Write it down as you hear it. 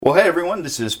Well, hey everyone,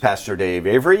 this is Pastor Dave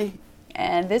Avery,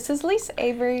 And this is Lisa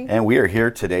Avery. and we are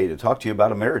here today to talk to you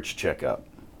about a marriage checkup.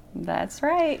 That's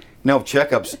right. No,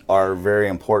 checkups are a very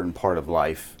important part of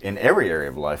life, in every area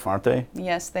of life, aren't they?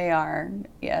 Yes, they are.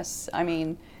 Yes. I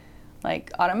mean,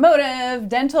 like automotive,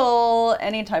 dental,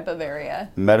 any type of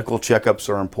area. Medical checkups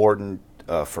are important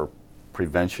for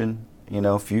prevention. You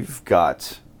know, if you've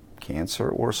got cancer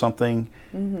or something,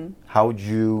 how would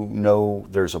you know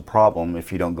there's a problem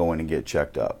if you don't go in and get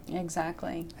checked up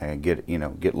Exactly. and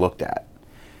get looked at?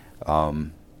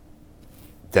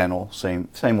 Dental,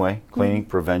 same way, cleaning,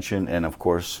 prevention, and of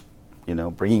course,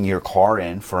 bringing your car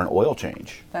in for an oil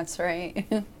change. That's right.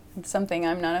 It's something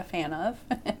I'm not a fan of.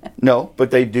 No, but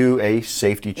they do a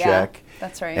safety Yeah, check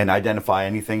that's right. and identify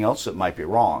anything else that might be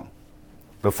wrong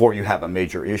before you have a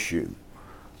major issue.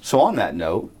 So on that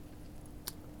note,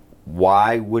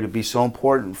 why would it be so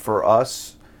important for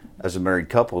us as a married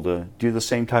couple to do the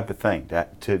same type of thing,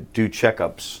 to do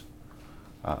checkups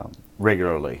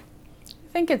regularly?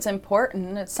 I think it's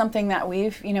important. It's something that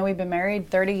we've been married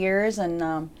 30 years,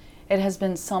 and it has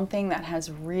been something that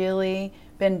has really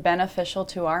been beneficial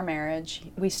to our marriage.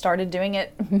 We started doing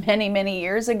it many, many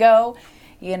years ago.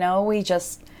 We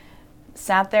just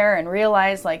sat there and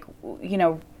realized,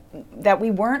 that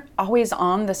we weren't always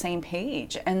on the same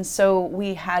page. And so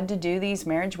we had to do these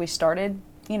marriage. We started,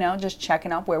 just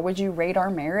checking up, where would you rate our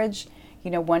marriage,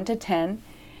 1 to 10.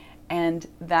 And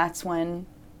that's when,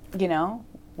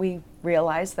 we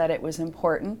realized that it was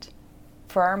important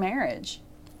for our marriage.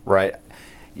 Right.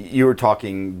 You were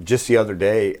talking just the other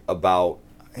day about,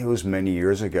 it was many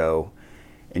years ago,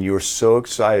 and you were so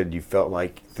excited. You felt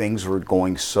like things were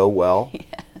going so well.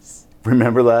 Yes.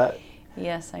 Remember that?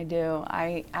 Yes, I do.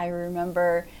 I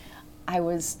remember I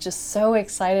was just so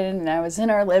excited, and I was in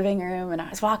our living room, and I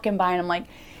was walking by, and I'm like,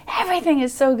 everything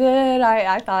is so good.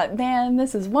 I thought, man,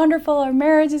 this is wonderful. Our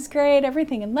marriage is great.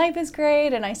 Everything in life is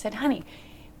great. And I said, honey,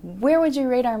 where would you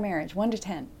rate our marriage, 1 to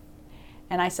 10?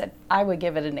 And I said, I would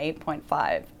give it an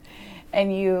 8.5.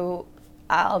 And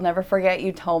I'll never forget,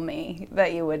 you told me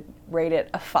that you would rate it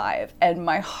a 5. And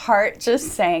my heart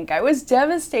just sank. I was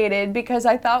devastated because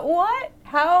I thought, what?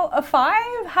 How, a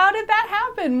 5? How did that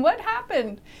happen? What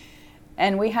happened?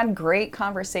 And we had great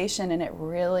conversation, and it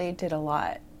really did a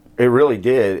lot. It really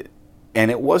did. And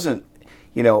it wasn't,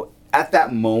 at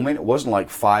that moment, it wasn't like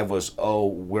 5 was,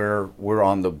 we're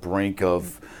on the brink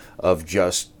of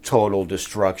just total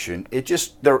destruction. It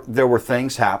just, there were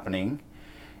things happening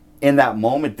in that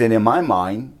moment that in my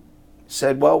mind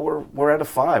said, well, we're at a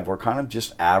 5. We're kind of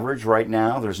just average right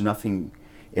now. There's nothing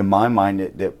in my mind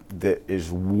that is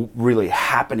really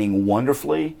happening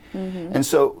wonderfully. Mm-hmm. And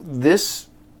so this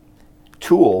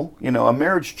tool, a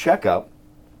marriage checkup,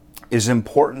 is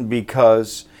important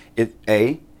because it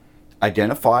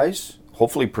identifies,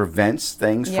 hopefully prevents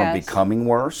things from becoming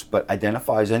worse, but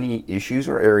identifies any issues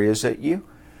or areas that you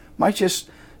might just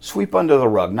sweep under the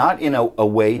rug, not in a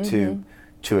way to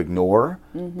ignore,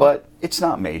 but it's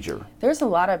not major. There's a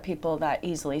lot of people that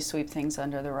easily sweep things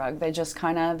under the rug. They just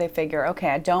they figure, okay,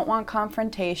 I don't want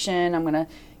confrontation. I'm going to,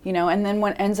 and then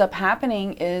what ends up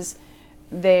happening is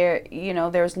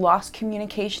there's lost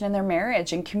communication in their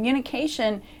marriage, and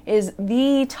communication is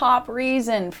the top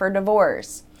reason for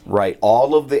divorce. Right.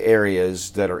 All of the areas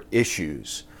that are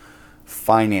issues,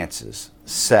 finances,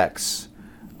 sex,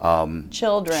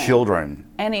 children,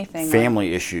 anything,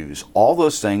 family issues, all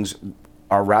those things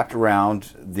are wrapped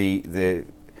around the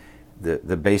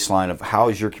baseline of how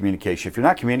is your communication. If you're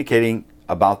not communicating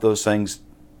about those things,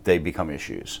 they become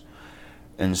issues.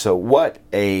 And so what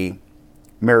a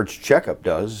marriage checkup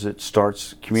does is it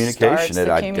starts communication.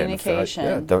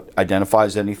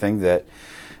 Identifies anything that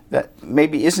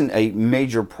maybe isn't a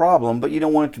major problem, but you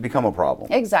don't want it to become a problem.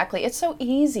 Exactly. It's so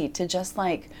easy to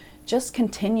just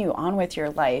continue on with your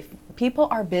life. People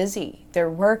are busy. They're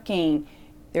working.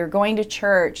 They're going to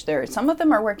church. Some of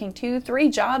them are working 2, 3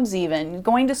 jobs even,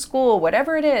 going to school,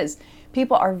 whatever it is.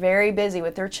 People are very busy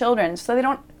with their children, so they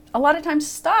don't a lot of times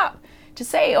stop to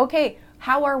say, okay,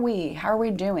 how are we? How are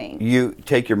we doing? You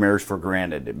take your marriage for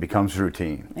granted. It becomes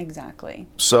routine. Exactly.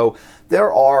 So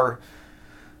there are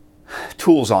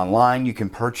tools online. You can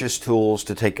purchase tools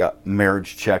to take a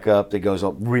marriage checkup that goes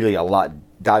up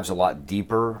dives a lot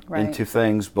deeper into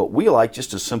things. But we like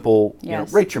just a simple,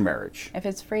 rate your marriage. If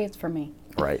it's free, it's for me.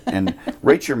 Right. And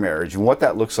rate your marriage. And what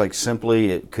that looks like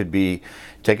simply, it could be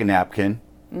take a napkin,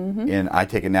 and I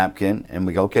take a napkin, and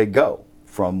we go, okay, go.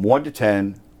 From 1 to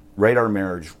 10, rate our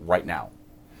marriage right now.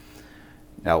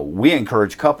 Now, we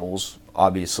encourage couples,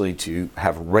 obviously, to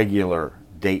have regular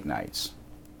date nights.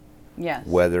 Yes.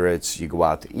 Whether it's you go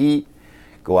out to eat,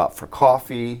 go out for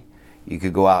coffee, you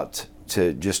could go out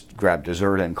to just grab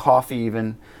dessert and coffee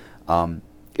even.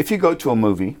 If you go to a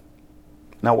movie,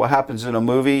 now what happens in a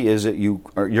movie is that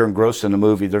you're engrossed in the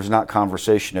movie. There's not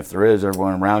conversation. If there is,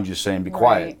 everyone around you saying, be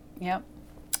quiet. Right. Yep.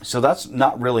 So that's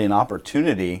not really an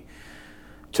opportunity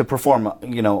to perform,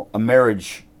 a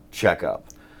marriage checkup.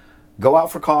 Go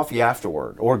out for coffee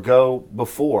afterward or go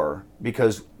before,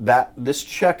 because this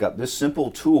checkup, this simple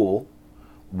tool,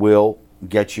 will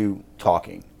get you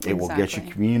talking. It will get you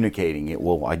communicating. It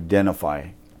will identify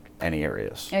any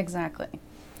areas. Exactly.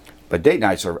 But date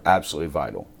nights are absolutely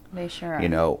vital. They sure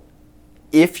are.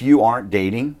 If you aren't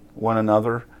dating one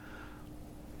another,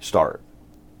 start.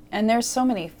 And there's so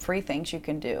many free things you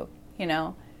can do. I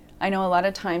know a lot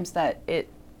of times that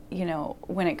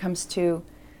when it comes to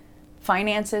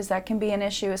finances, that can be an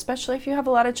issue, especially if you have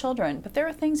a lot of children. But there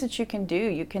are things that you can do.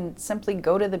 You can simply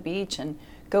go to the beach and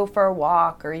go for a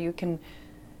walk, or you can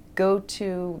go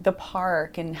to the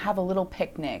park and have a little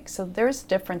picnic. So there's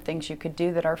different things you could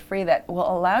do that are free that will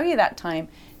allow you that time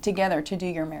together to do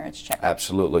your marriage checkup.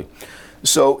 Absolutely.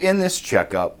 So in this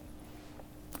checkup,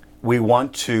 we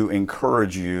want to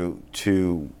encourage you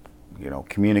to,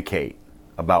 communicate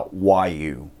about why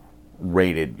you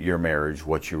rated your marriage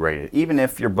what you rated, even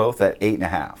if you're both at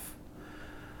 8.5.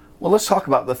 Well, let's talk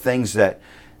about the things that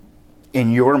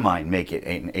in your mind make it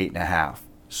 8.5.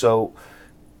 So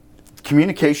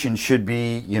communication should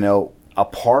be, a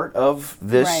part of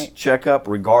this checkup,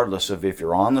 regardless of if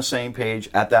you're on the same page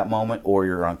at that moment or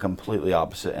you're on completely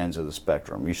opposite ends of the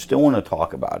spectrum. You still want to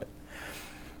talk about it.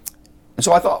 And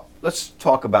so I thought, let's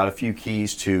talk about a few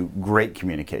keys to great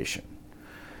communication,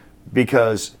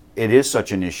 because it is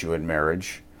such an issue in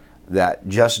marriage that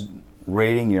just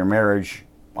rating your marriage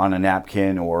on a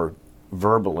napkin or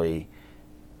verbally,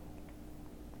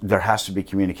 there has to be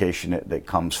communication that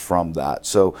comes from that.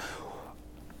 So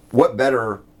what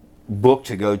better book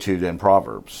to go to than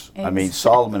Proverbs? I mean,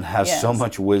 Solomon has so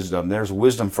much wisdom. There's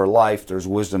wisdom for life. There's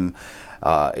wisdom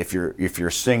if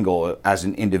you're single, as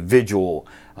an individual,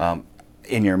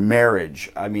 in your marriage.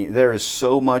 I mean, there is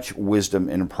so much wisdom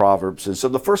in Proverbs. And so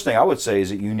the first thing I would say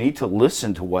is that you need to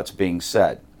listen to what's being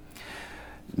said.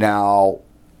 Now,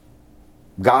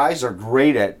 guys are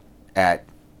great at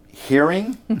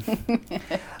hearing.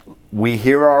 We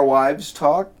hear our wives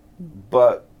talk,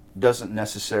 but doesn't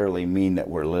necessarily mean that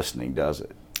we're listening, does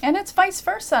it? And it's vice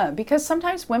versa, because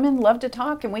sometimes women love to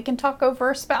talk and we can talk over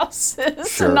our spouses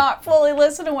Sure. and not fully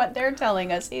listen to what they're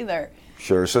telling us either.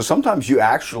 Sure. So sometimes you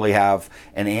actually have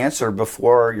an answer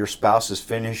before your spouse is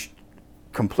finished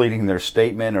completing their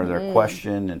statement or their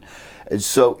question. And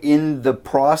so in the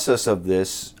process of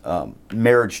this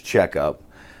marriage checkup,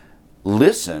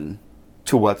 listen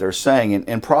to what they're saying.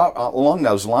 And along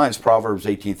those lines, Proverbs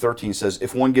 18:13 says,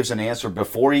 if one gives an answer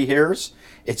before he hears,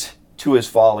 it's to his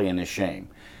folly and his shame.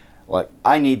 Like,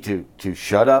 I need to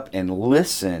shut up and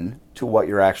listen to what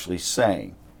you're actually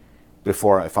saying.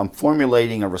 If I'm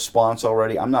formulating a response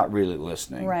already, I'm not really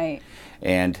listening. Right.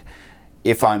 And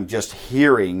if I'm just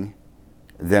hearing,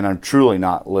 then I'm truly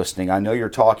not listening. I know you're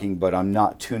talking, but I'm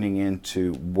not tuning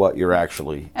into what you're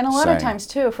actually saying. And a lot of times,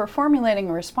 too, if we're formulating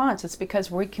a response, it's because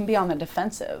we can be on the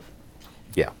defensive.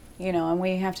 Yeah. And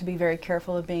we have to be very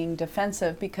careful of being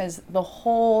defensive, because the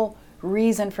whole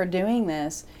reason for doing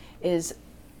this is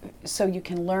so you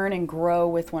can learn and grow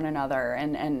with one another.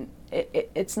 And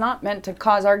it's not meant to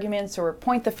cause arguments or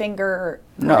point the finger or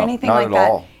anything like that.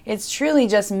 All. It's truly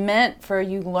just meant for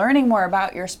you learning more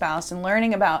about your spouse and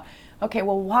learning about, okay,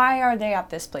 well, why are they at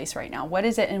this place right now? What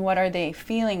is it, and what are they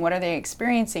feeling? What are they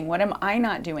experiencing? What am I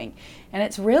not doing? And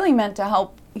it's really meant to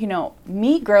help,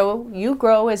 me grow, you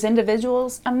grow as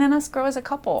individuals, and then us grow as a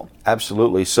couple.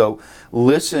 Absolutely. So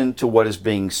listen to what is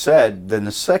being said. Then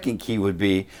the second key would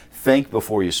be think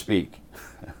before you speak.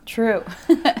 True.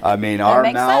 I mean, our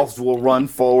mouths will run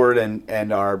forward,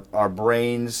 and our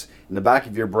brains, in the back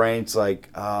of your brain, it's like,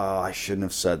 oh, I shouldn't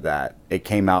have said that. It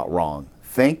came out wrong.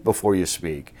 Think before you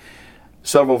speak.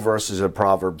 Several verses of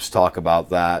Proverbs talk about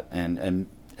that, and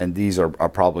these are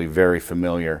probably very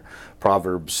familiar.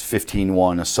 Proverbs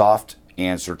 15:1, a soft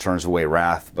answer turns away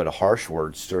wrath, but a harsh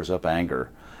word stirs up anger.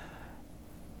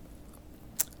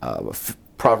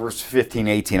 Proverbs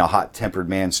 15:18, a hot-tempered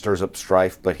man stirs up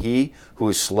strife, but he who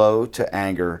is slow to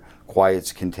anger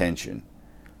quiets contention.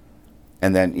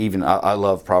 And then even, I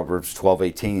love Proverbs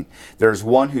 12:18. There's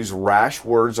one whose rash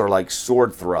words are like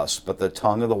sword thrusts, but the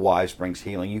tongue of the wise brings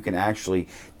healing. You can actually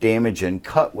damage and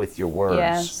cut with your words.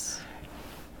 Yes.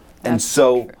 And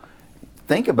so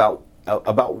think about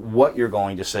what you're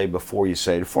going to say before you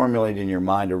say it. Formulate in your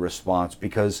mind a response,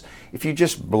 because if you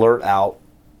just blurt out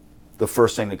the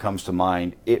first thing that comes to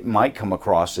mind, it might come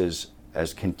across as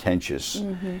contentious,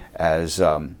 as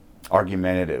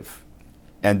argumentative.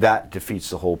 And that defeats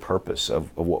the whole purpose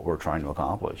of what we're trying to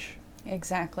accomplish.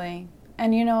 Exactly.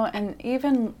 And and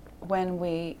even when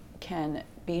we can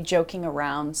be joking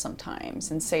around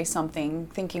sometimes and say something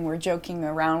thinking we're joking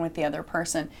around with the other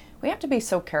person, we have to be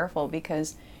so careful,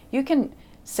 because you can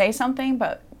say something,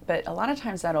 but a lot of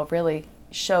times that'll really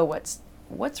show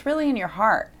what's really in your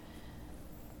heart.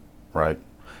 Right.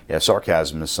 Yeah,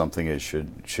 sarcasm is something that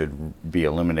should be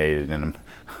eliminated in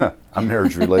a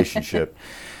marriage relationship.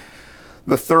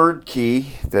 The third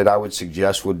key that I would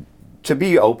suggest would to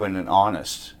be open and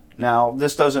honest. Now,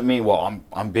 this doesn't mean, well,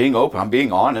 I'm being open, I'm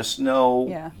being honest. No,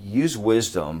 Yeah. Use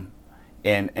wisdom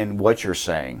in what you're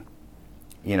saying.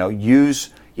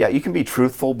 You can be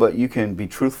truthful, but you can be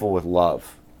truthful with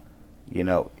love. Be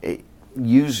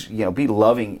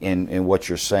loving in what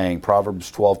you're saying.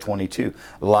 Proverbs 12:22.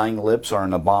 Lying lips are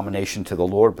an abomination to the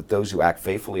Lord, but those who act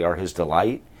faithfully are his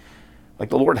delight. Like,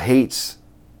 the Lord hates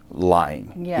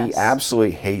lying. Yes. He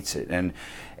absolutely hates it.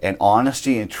 And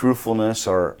honesty and truthfulness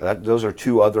those are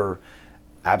two other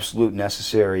absolute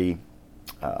necessary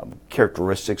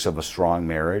characteristics of a strong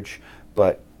marriage.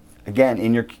 But again,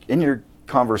 in your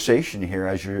conversation here,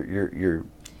 as you're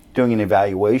doing an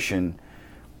evaluation,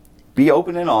 be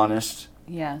open and honest.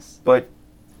 Yes. But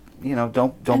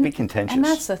don't be contentious. And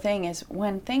that's the thing, is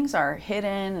when things are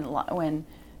hidden, and when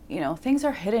things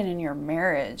are hidden in your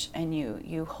marriage, and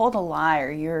you hold a lie,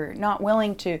 or you're not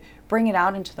willing to bring it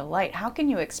out into the light, how can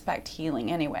you expect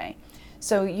healing anyway?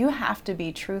 So you have to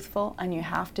be truthful, and you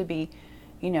have to be,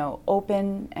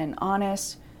 open and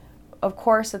honest. Of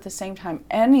course, at the same time,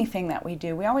 anything that we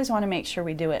do, we always want to make sure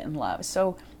we do it in love.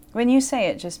 So when you say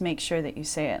it, just make sure that you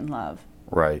say it in love.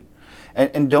 Right.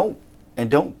 And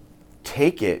don't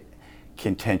take it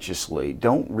contentiously.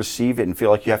 Don't receive it and feel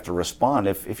like you have to respond.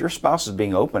 If your spouse is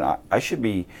being open, I should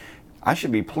be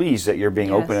pleased that you're being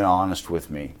Yes. open and honest with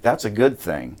me. That's a good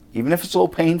thing. Even if it's a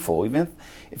little painful, even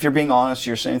if you're being honest,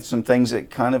 you're saying some things that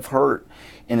kind of hurt,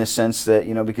 in a sense that,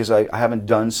 because I haven't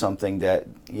done something that,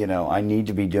 I need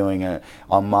to be doing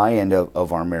on my end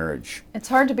of our marriage. It's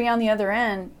hard to be on the other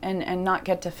end and not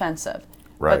get defensive.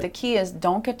 Right. But the key is,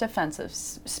 don't get defensive.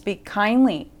 Speak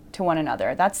kindly to one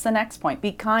another. That's the next point.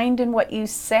 Be kind in what you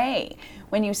say.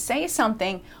 When you say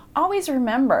something, always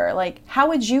remember, how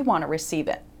would you want to receive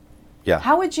it? Yeah.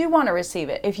 How would you want to receive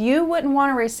it? If you wouldn't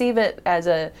want to receive it as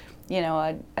a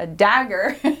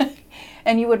dagger,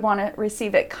 and you would want to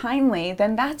receive it kindly,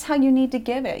 then that's how you need to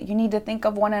give it. You need to think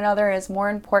of one another as more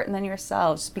important than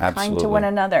yourselves. Be kind to Absolutely. one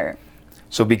another.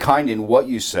 So be kind in what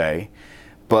you say,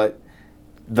 but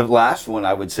the last one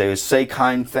I would say is say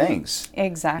kind things.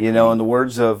 Exactly. In the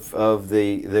words of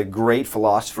the great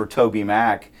philosopher Toby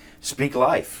Mac, speak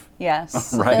life.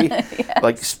 Yes. Right?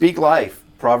 Yes. Speak life.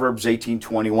 Proverbs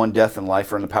 18:21, death and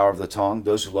life are in the power of the tongue.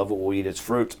 Those who love it will eat its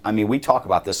fruit. I mean, we talk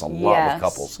about this a lot Yes. with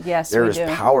couples. Yes, There we is do.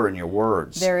 power in your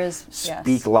words. There is, Speak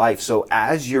yes. life. So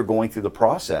as you're going through the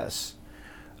process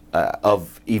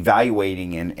of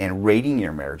evaluating and rating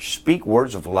your marriage, speak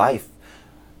words of life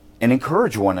and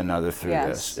encourage one another through Yes.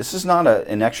 this. This is not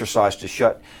an exercise to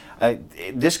shut.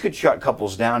 This could shut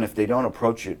couples down if they don't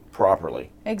approach it properly.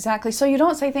 Exactly. So you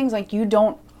don't say things like, you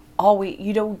don't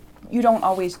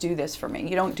always do this for me.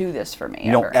 You don't do this for me.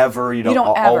 You don't ever, you don't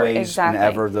always, exactly. and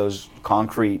ever. Those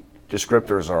concrete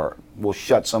descriptors will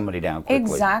shut somebody down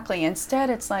quickly. Exactly. Instead,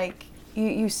 it's like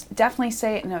you definitely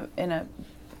say it in a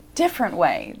different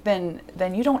way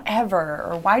than you don't ever,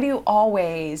 or why do you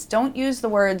always. Don't use the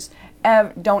words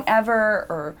don't ever,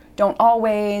 or don't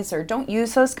always, or don't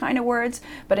use those kind of words,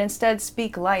 but instead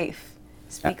speak life.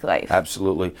 Speak life.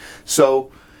 Absolutely.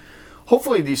 So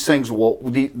hopefully these things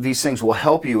will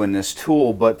help you in this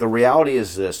tool, but the reality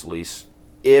is this, Lise.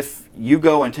 If you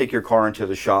go and take your car into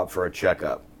the shop for a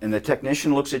checkup, and the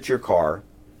technician looks at your car,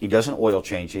 he does an oil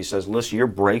change, he says, listen, your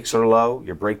brakes are low,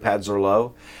 your brake pads are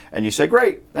low, and you say,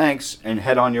 great, thanks, and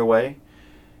head on your way,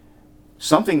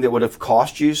 something that would have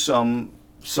cost you some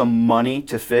money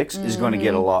to fix is going to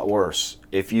get a lot worse.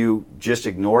 If you just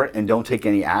ignore it and don't take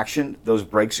any action, those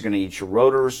brakes are going to eat your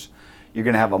rotors. You're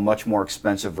going to have a much more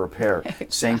expensive repair. Exactly.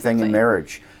 Same thing in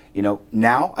marriage.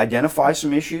 Now identify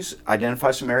some issues,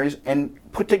 identify some areas, and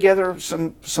put together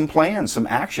some plans, some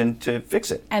action to fix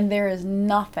it. And there is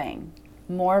nothing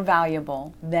more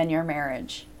valuable than your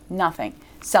marriage. Nothing.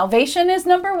 Salvation is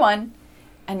number one,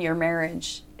 and your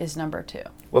marriage is number two.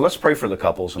 Well, let's pray for the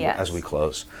couples Yes. as we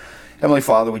close. Heavenly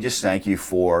Father, we just thank you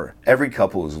for every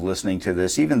couple who's listening to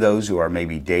this, even those who are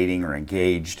maybe dating or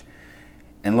engaged.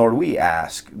 And Lord, we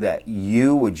ask that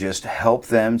you would just help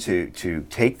them to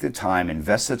take the time,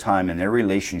 invest the time in their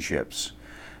relationships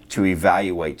to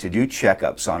evaluate, to do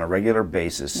checkups on a regular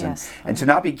basis, Yes. and to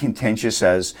not be contentious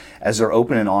as they're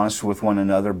open and honest with one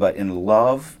another, but in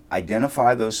love,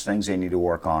 identify those things they need to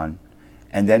work on,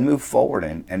 and then move forward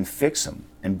and fix them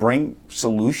and bring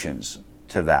solutions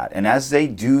to that. And as they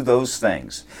do those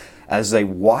things, as they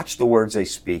watch the words they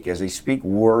speak, as they speak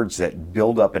words that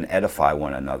build up and edify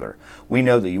one another, we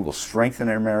know that you will strengthen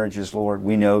their marriages, Lord.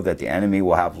 We know that the enemy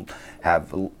will have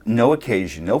no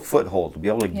occasion, no foothold to be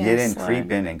able to get Yes, in, Lord.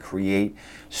 creep in, and create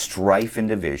strife and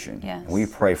division. Yes. And we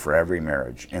pray for every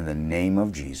marriage in the name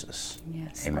of Jesus.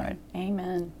 Yes, Amen. Lord.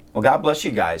 Amen. Well, God bless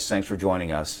you guys. Thanks for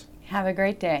joining us. Have a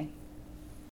great day.